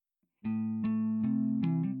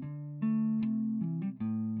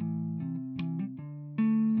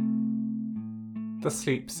The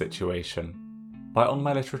Sleep Situation by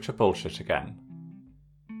Onmyliteraturebullshitagain.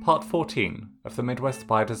 Part 14 of the Midwest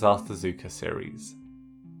by Disaster Zuka series.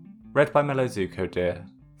 Read by Mellow Zuko Deer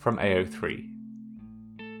from AO3.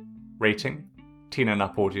 Rating: Teen and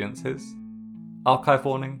Up audiences. Archive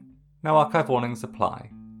warning: no archive warnings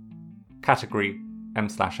apply. Category: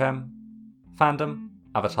 M/M. Fandom: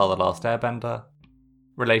 Avatar The Last Airbender.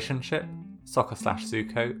 Relationship: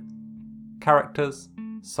 Sokka/Zuko. Characters: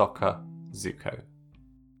 Sokka, Zuko.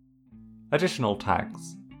 Additional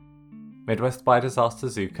tags: Midwest by Disaster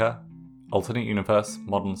Zuka, alternate universe,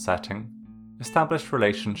 modern setting, established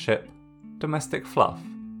relationship, domestic fluff,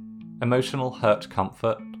 emotional hurt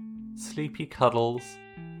comfort, sleepy cuddles,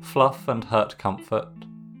 fluff and hurt comfort,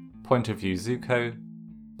 point of view Zuko,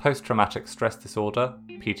 post-traumatic stress disorder,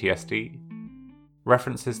 PTSD,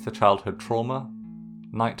 references to childhood trauma,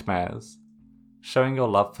 nightmares, showing your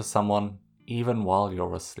love for someone even while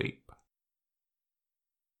you're asleep.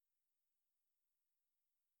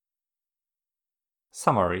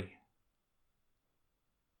 Summary.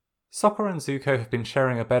 Sokka and Zuko have been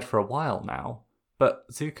sharing a bed for a while now, but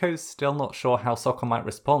Zuko's still not sure how Sokka might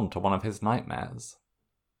respond to one of his nightmares.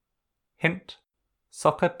 Hint: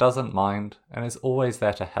 Sokka doesn't mind and is always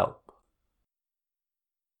there to help.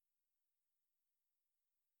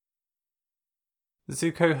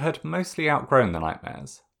 Zuko had mostly outgrown the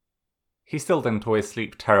nightmares. He still didn't always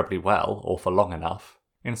sleep terribly well, or for long enough.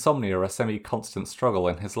 Insomnia a semi-constant struggle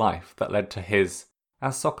in his life that led to his,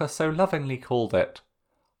 as Sokka so lovingly called it,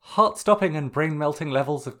 heart-stopping and brain-melting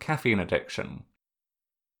levels of caffeine addiction.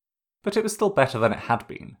 But it was still better than it had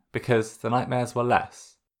been, because the nightmares were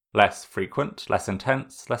less frequent, less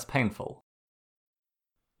intense, less painful.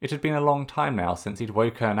 It had been a long time now since he'd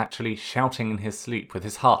woken actually shouting in his sleep with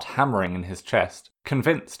his heart hammering in his chest,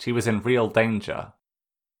 convinced he was in real danger.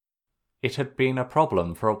 It had been a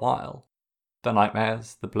problem for a while. The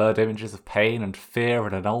nightmares, the blurred images of pain and fear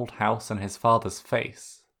in an old house and his father's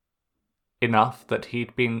face. Enough that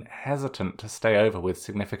he'd been hesitant to stay over with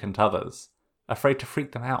significant others, afraid to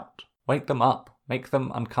freak them out, wake them up, make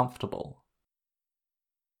them uncomfortable.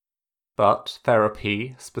 But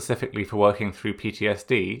therapy, specifically for working through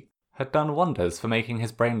PTSD, had done wonders for making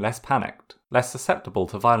his brain less panicked, less susceptible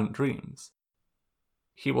to violent dreams.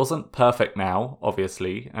 He wasn't perfect now,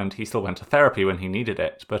 obviously, and he still went to therapy when he needed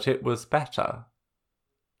it, but it was better.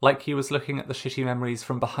 Like he was looking at the shitty memories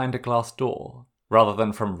from behind a glass door, rather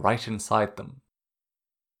than from right inside them.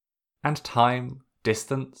 And time,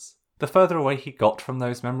 distance, the further away he got from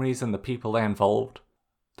those memories and the people they involved,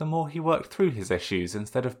 the more he worked through his issues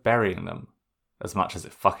instead of burying them, as much as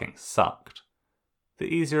it fucking sucked, the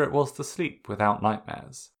easier it was to sleep without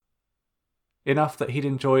nightmares. Enough that he'd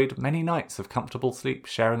enjoyed many nights of comfortable sleep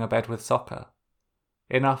sharing a bed with Sokka.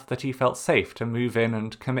 Enough that he felt safe to move in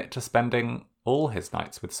and commit to spending all his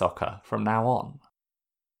nights with Sokka from now on.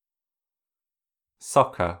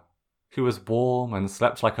 Sokka, who was warm and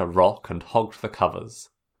slept like a rock and hogged the covers.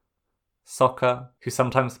 Sokka, who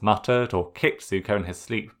sometimes muttered or kicked Zuko in his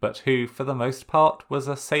sleep, but who, for the most part, was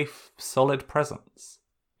a safe, solid presence,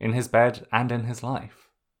 in his bed and in his life.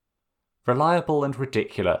 Reliable and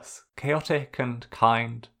ridiculous, chaotic and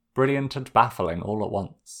kind, brilliant and baffling all at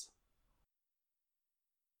once.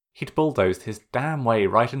 He'd bulldozed his damn way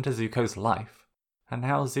right into Zuko's life, and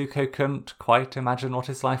now Zuko couldn't quite imagine what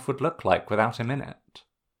his life would look like without him in it,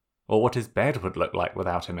 or what his bed would look like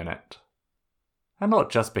without him in it. And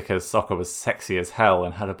not just because Sokka was sexy as hell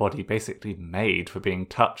and had a body basically made for being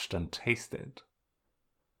touched and tasted.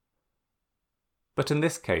 But in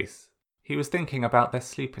this case, he was thinking about their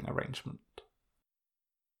sleeping arrangement.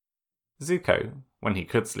 Zuko, when he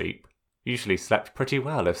could sleep, usually slept pretty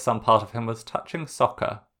well if some part of him was touching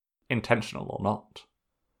Sokka, intentional or not.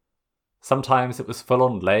 Sometimes it was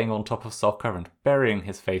full-on laying on top of Sokka and burying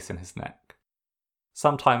his face in his neck.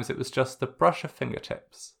 Sometimes it was just the brush of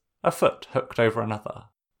fingertips, a foot hooked over another.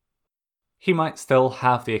 He might still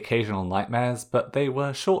have the occasional nightmares, but they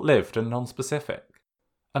were short-lived and non-specific.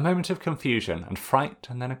 A moment of confusion and fright,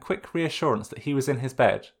 and then a quick reassurance that he was in his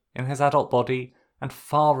bed, in his adult body, and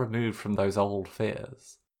far removed from those old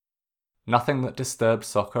fears. Nothing that disturbed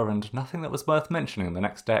Sokka and nothing that was worth mentioning the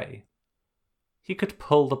next day. He could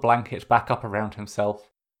pull the blanket back up around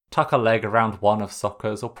himself, tuck a leg around one of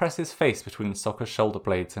Sokka's, or press his face between Sokka's shoulder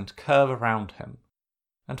blades and curve around him,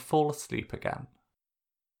 and fall asleep again.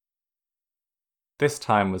 This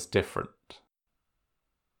time was different.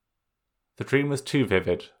 The dream was too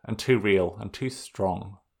vivid, and too real, and too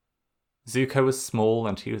strong. Zuko was small,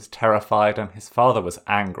 and he was terrified, and his father was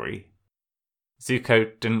angry.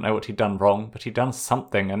 Zuko didn't know what he'd done wrong, but he'd done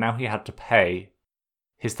something, and now he had to pay.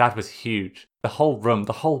 His dad was huge, the whole room,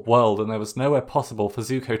 the whole world, and there was nowhere possible for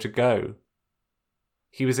Zuko to go.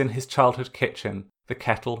 He was in his childhood kitchen, the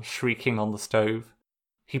kettle shrieking on the stove.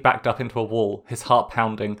 He backed up into a wall, his heart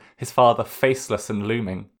pounding, his father faceless and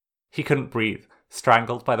looming. He couldn't breathe,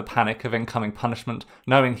 strangled by the panic of incoming punishment,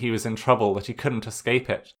 knowing he was in trouble, that he couldn't escape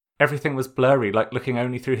it. Everything was blurry, like looking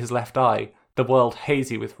only through his left eye, the world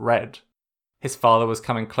hazy with red. His father was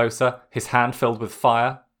coming closer, his hand filled with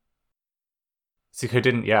fire. Zuko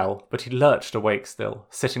didn't yell, but he lurched awake still,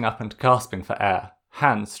 sitting up and gasping for air,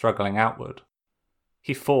 hands struggling outward.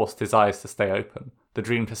 He forced his eyes to stay open, the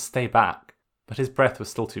dream to stay back, but his breath was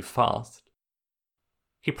still too fast.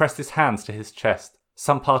 He pressed his hands to his chest,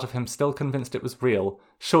 some part of him still convinced it was real,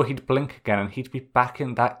 sure he'd blink again and he'd be back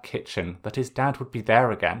in that kitchen, that his dad would be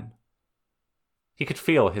there again. He could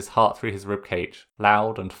feel his heart through his ribcage,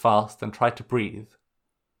 loud and fast, and tried to breathe.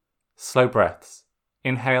 Slow breaths,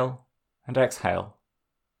 inhale and exhale.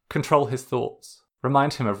 Control his thoughts,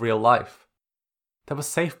 remind him of real life. There were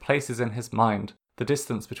safe places in his mind, the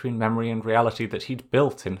distance between memory and reality that he'd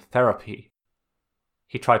built in therapy.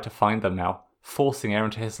 He tried to find them now, forcing air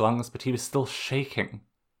into his lungs, but he was still shaking.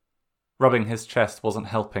 Rubbing his chest wasn't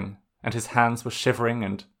helping, and his hands were shivering,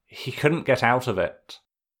 and he couldn't get out of it.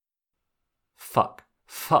 Fuck,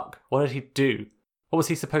 what did he do? What was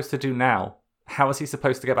he supposed to do now? How was he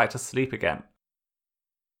supposed to get back to sleep again?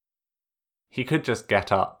 He could just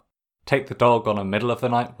get up, take the dog on a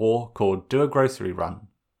middle-of-the-night walk, or do a grocery run.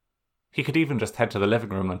 He could even just head to the living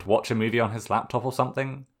room and watch a movie on his laptop or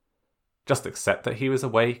something. Just accept that he was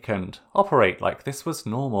awake and operate like this was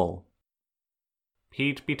normal.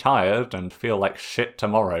 He'd be tired and feel like shit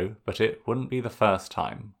tomorrow, but it wouldn't be the first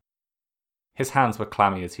time. His hands were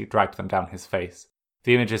clammy as he dragged them down his face,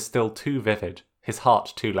 the images still too vivid, his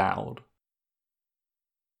heart too loud.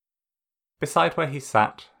 Beside where he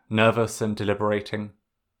sat, nervous and deliberating,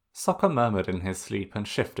 Sokka murmured in his sleep and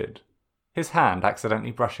shifted, his hand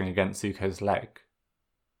accidentally brushing against Zuko's leg.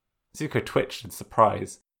 Zuko twitched in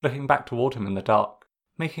surprise, looking back toward him in the dark,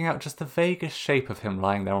 making out just the vaguest shape of him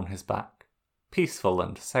lying there on his back, peaceful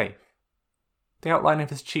and safe. The outline of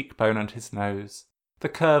his cheekbone and his nose, the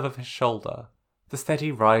curve of his shoulder, the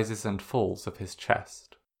steady rises and falls of his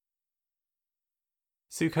chest.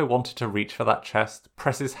 Zuko wanted to reach for that chest,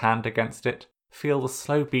 press his hand against it, feel the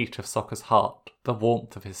slow beat of Sokka's heart, the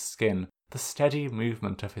warmth of his skin, the steady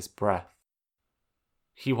movement of his breath.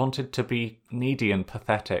 He wanted to be needy and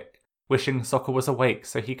pathetic, wishing Sokka was awake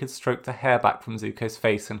so he could stroke the hair back from Zuko's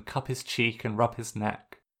face and cup his cheek and rub his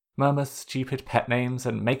neck, murmur stupid pet names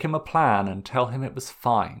and make him a plan and tell him it was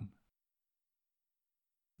fine.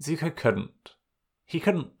 Zuko couldn't. He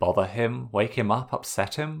couldn't bother him, wake him up,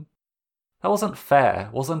 upset him. That wasn't fair,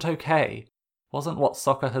 wasn't okay, wasn't what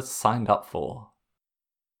Sokka had signed up for.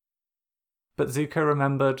 But Zuko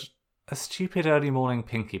remembered a stupid early morning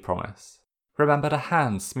pinky promise, remembered a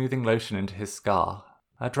hand smoothing lotion into his scar,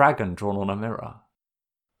 a dragon drawn on a mirror,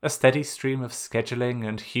 a steady stream of scheduling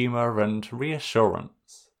and humour and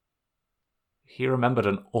reassurance. He remembered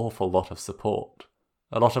an awful lot of support,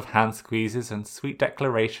 a lot of hand squeezes and sweet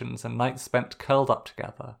declarations and nights spent curled up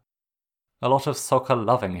together, a lot of Sokka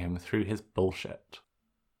loving him through his bullshit.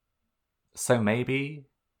 So maybe...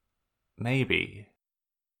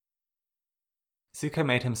 Zuko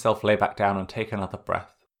made himself lay back down and take another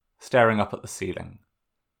breath, staring up at the ceiling.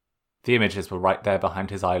 The images were right there behind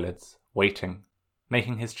his eyelids, waiting,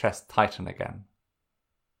 making his chest tighten again.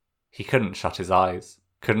 He couldn't shut his eyes,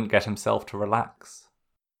 couldn't get himself to relax.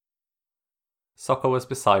 Sokka was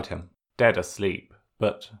beside him, dead asleep,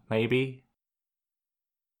 but maybe...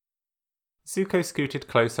 Zuko scooted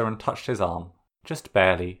closer and touched his arm, just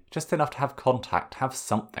barely, just enough to have contact, have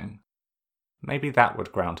something. Maybe that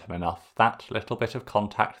would ground him enough, that little bit of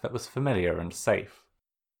contact that was familiar and safe.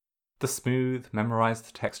 The smooth,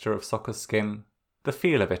 memorized texture of Sokka's skin, the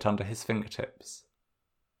feel of it under his fingertips.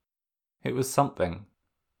 It was something.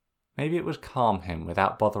 Maybe it would calm him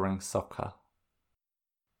without bothering Sokka.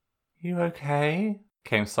 "You okay?"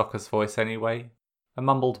 came Sokka's voice anyway, a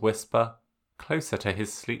mumbled whisper, closer to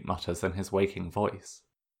his sleep mutters than his waking voice.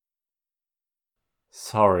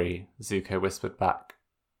 "Sorry," Zuko whispered back.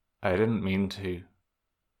 "I didn't mean to."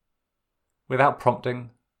 Without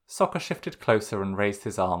prompting, Sokka shifted closer and raised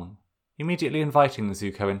his arm, immediately inviting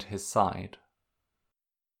Zuko into his side.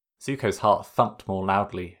 Zuko's heart thumped more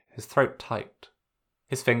loudly, his throat tight.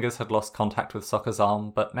 His fingers had lost contact with Sokka's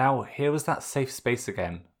arm, but now here was that safe space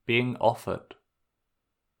again, being offered.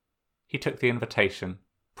 He took the invitation,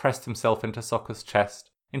 pressed himself into Sokka's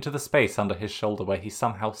chest, into the space under his shoulder where he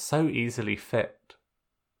somehow so easily fit.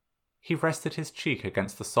 He rested his cheek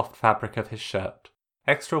against the soft fabric of his shirt,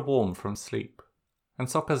 extra warm from sleep, and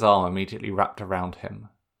Sokka's arm immediately wrapped around him,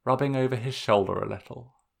 rubbing over his shoulder a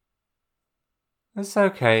little. "It's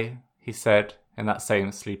okay," he said in that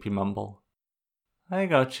same sleepy mumble. "I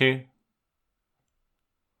got you."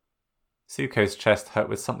 Zuko's chest hurt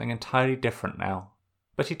with something entirely different now,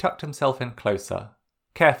 but he tucked himself in closer,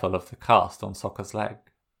 careful of the cast on Sokka's leg.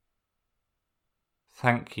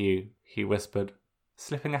 "Thank you," he whispered,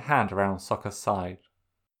 slipping a hand around Sokka's side.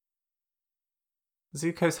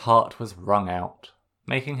 Zuko's heart was wrung out,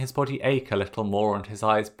 making his body ache a little more and his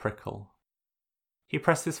eyes prickle. He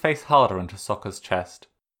pressed his face harder into Sokka's chest,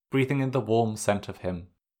 breathing in the warm scent of him.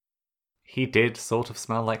 He did sort of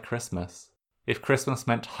smell like Christmas, if Christmas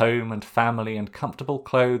meant home and family and comfortable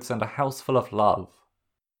clothes and a house full of love.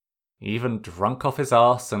 Even drunk off his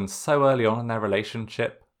arse and so early on in their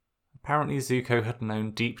relationship, apparently Zuko had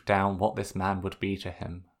known deep down what this man would be to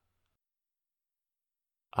him.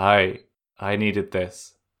 I needed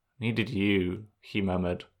this. Needed you," he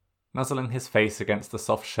murmured, nuzzling his face against the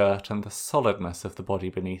soft shirt and the solidness of the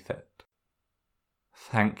body beneath it.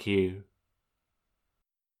 "Thank you."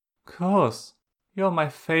 "Course, you're my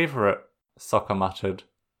favourite," Sokka muttered,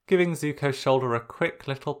 giving Zuko's shoulder a quick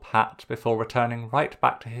little pat before returning right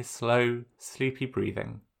back to his slow, sleepy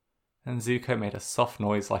breathing, and Zuko made a soft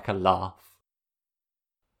noise like a laugh.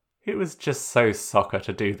 It was just so Sokka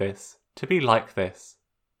to do this, to be like this.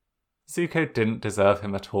 Zuko didn't deserve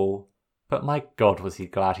him at all, but my God was he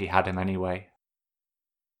glad he had him anyway.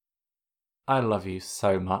 "I love you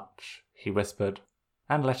so much," he whispered,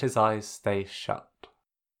 and let his eyes stay shut.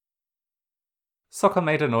 Sokka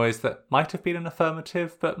made a noise that might have been an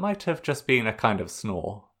affirmative, but might have just been a kind of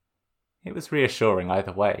snore. It was reassuring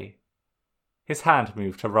either way. His hand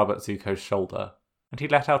moved to rub at Zuko's shoulder, and he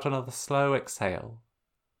let out another slow exhale.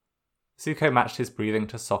 Zuko matched his breathing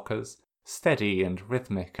to Sokka's, steady and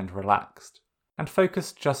rhythmic and relaxed, and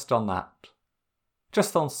focused just on that.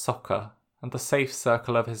 Just on Sokka and the safe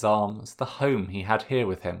circle of his arms, the home he had here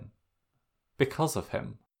with him. Because of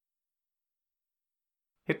him.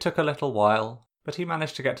 It took a little while, but he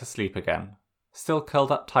managed to get to sleep again, still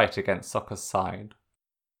curled up tight against Sokka's side.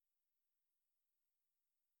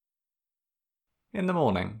 In the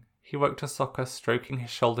morning, he woke to Sokka stroking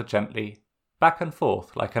his shoulder gently, back and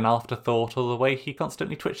forth like an afterthought, or the way he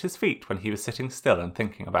constantly twitched his feet when he was sitting still and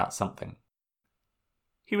thinking about something.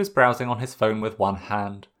 He was browsing on his phone with one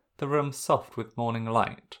hand, the room soft with morning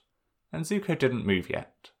light, and Zuko didn't move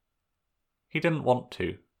yet. He didn't want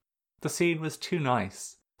to. The scene was too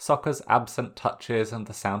nice. Sokka's absent touches and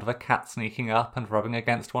the sound of a cat sneaking up and rubbing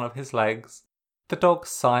against one of his legs, the dog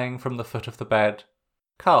sighing from the foot of the bed,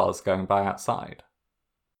 cars going by outside.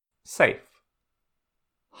 Safe.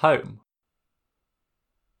 Home.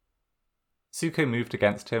 Zuko moved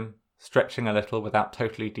against him, stretching a little without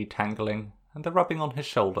totally detangling, and the rubbing on his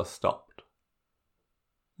shoulder stopped.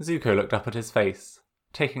 Zuko looked up at his face,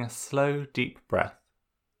 taking a slow, deep breath.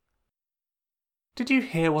 "Did you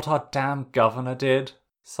hear what our damn governor did?"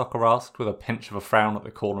 Sokka asked with a pinch of a frown at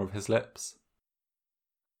the corner of his lips.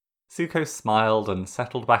 Zuko smiled and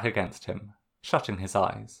settled back against him, shutting his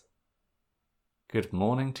eyes. "Good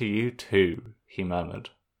morning to you too," he murmured.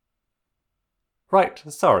 "Right,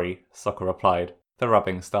 sorry," Sokka replied, the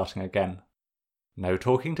rubbing starting again. "No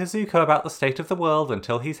talking to Zuko about the state of the world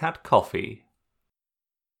until he's had coffee."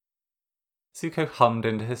 Zuko hummed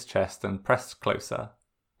into his chest and pressed closer,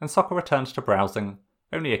 and Sokka returned to browsing,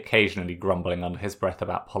 only occasionally grumbling under his breath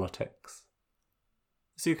about politics.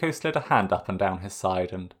 Zuko slid a hand up and down his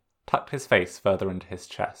side and tucked his face further into his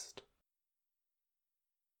chest.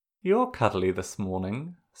 "You're cuddly this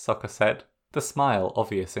morning," Sokka said, the smile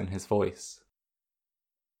obvious in his voice.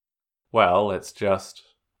 "Well, it's just...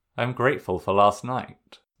 I'm grateful for last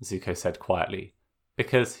night," Zuko said quietly,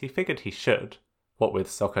 because he figured he should, what with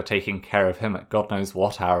Sokka taking care of him at God knows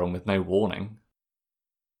what hour and with no warning.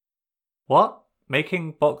 "What?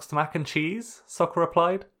 Making boxed mac and cheese?" Sokka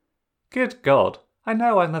replied. "Good God, I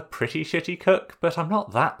know I'm a pretty shitty cook, but I'm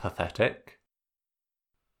not that pathetic."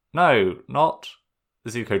 "No, not..."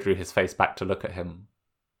 Zuko drew his face back to look at him.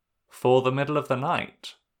 "For the middle of the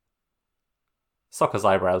night." Sokka's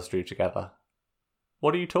eyebrows drew together.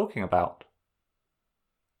 "What are you talking about?"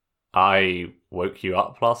 "I woke you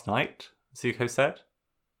up last night," Zuko said,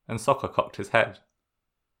 and Sokka cocked his head.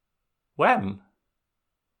 "When?"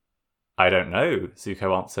 "I don't know,"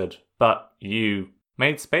 Zuko answered, "but you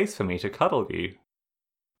made space for me to cuddle you."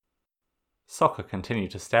 Sokka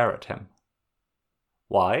continued to stare at him.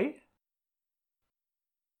 "Why?"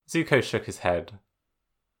 Zuko shook his head.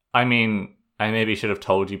 "I mean, I maybe should have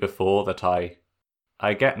told you before that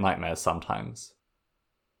I get nightmares sometimes."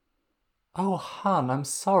 "Oh, hun, I'm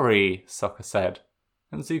sorry," Sokka said,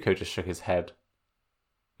 and Zuko just shook his head.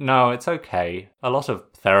 No, it's okay. A lot of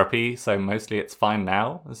therapy, so mostly it's fine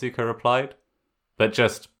now, Zuko replied. But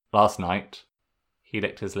just last night. He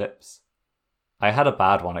licked his lips. I had a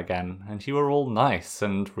bad one again, and you were all nice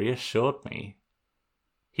and reassured me.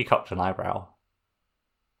 He cocked an eyebrow.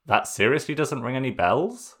 That seriously doesn't ring any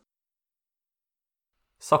bells?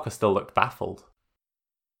 Sokka still looked baffled.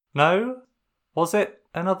 No? Was it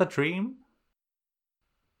another dream?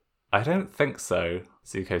 I don't think so,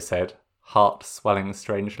 Zuko said, heart swelling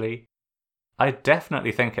strangely. I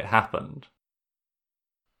definitely think it happened.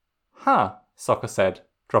 Huh, Sokka said,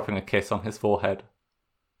 dropping a kiss on his forehead.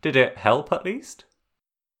 Did it help at least?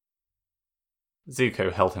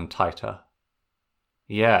 Zuko held him tighter.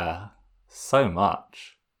 Yeah, so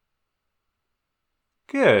much.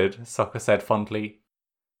 Good, Sokka said fondly.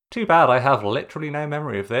 Too bad I have literally no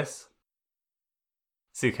memory of this.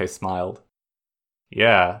 Zuko smiled.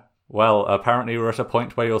 Yeah, well, apparently we're at a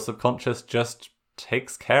point where your subconscious just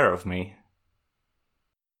takes care of me.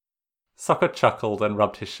 Sokka chuckled and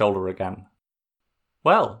rubbed his shoulder again.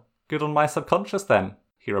 Well, good on my subconscious then,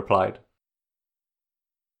 he replied.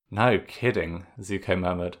 No kidding, Zuko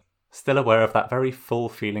murmured, still aware of that very full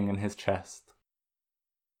feeling in his chest.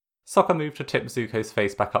 Sokka moved to tip Zuko's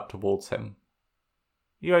face back up towards him.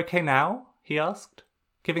 You okay now? He asked,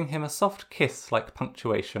 giving him a soft kiss like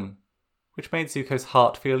punctuation, which made Zuko's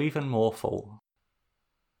heart feel even more full.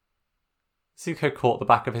 Zuko caught the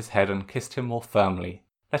back of his head and kissed him more firmly,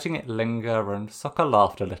 letting it linger, and Sokka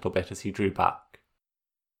laughed a little bit as he drew back.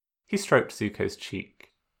 He stroked Zuko's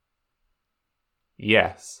cheek.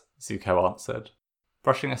 Yes, Zuko answered,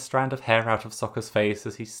 brushing a strand of hair out of Sokka's face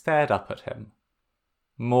as he stared up at him.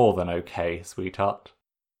 More than okay, sweetheart.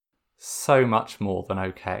 So much more than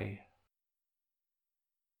okay.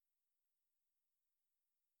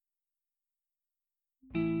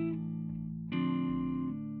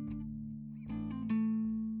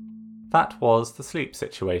 That was The Sleep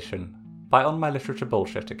Situation by On My Literature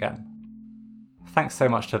Bullshit Again. Thanks so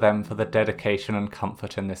much to them for the dedication and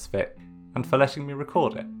comfort in this fic, and for letting me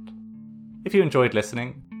record it. If you enjoyed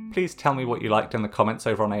listening, please tell me what you liked in the comments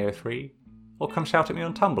over on AO3, or come shout at me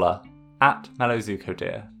on Tumblr, at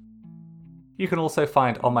MellowZukoDear. You can also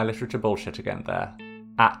find On My Literature Bullshit Again there,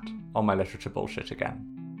 at On My Literature Bullshit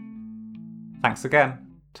Again. Thanks again,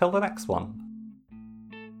 till the next one.